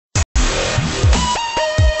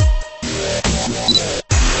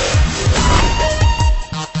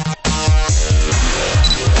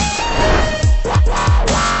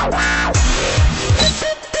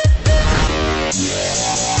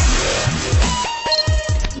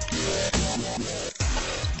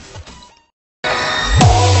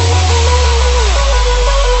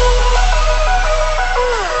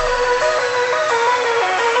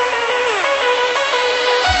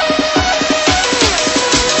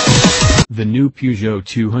The new Peugeot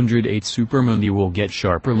 208 Supermini will get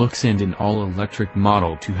sharper looks and an all-electric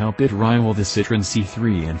model to help it rival the Citroen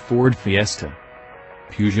C3 and Ford Fiesta.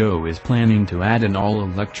 Peugeot is planning to add an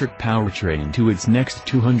all-electric powertrain to its next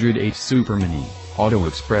 208 Supermini, Auto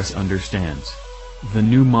Express understands. The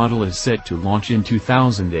new model is set to launch in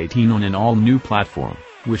 2018 on an all-new platform,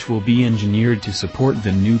 which will be engineered to support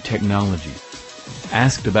the new technology.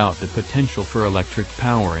 Asked about the potential for electric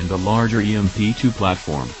power in the larger EMP2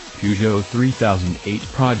 platform, Peugeot 3008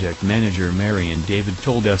 project manager Marion David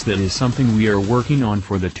told us that is something we are working on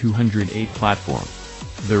for the 208 platform.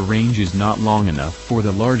 The range is not long enough for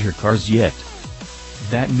the larger cars yet.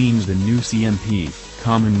 That means the new CMP,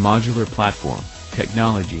 Common Modular Platform,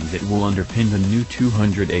 technology that will underpin the new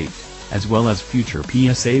 208, as well as future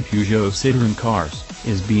PSA Peugeot Citroen cars,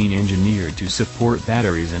 is being engineered to support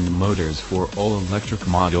batteries and motors for all-electric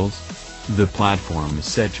models. The platform is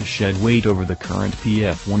set to shed weight over the current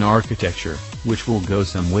PF1 architecture, which will go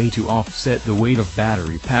some way to offset the weight of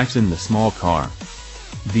battery packs in the small car.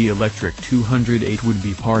 The electric 208 would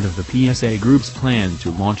be part of the PSA Group's plan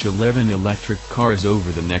to launch 11 electric cars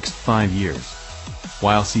over the next 5 years.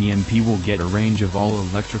 While CMP will get a range of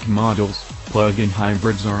all-electric models, plug-in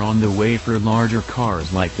hybrids are on the way for larger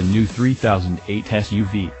cars like the new 3008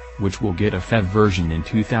 SUV, which will get a FEV version in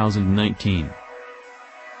 2019.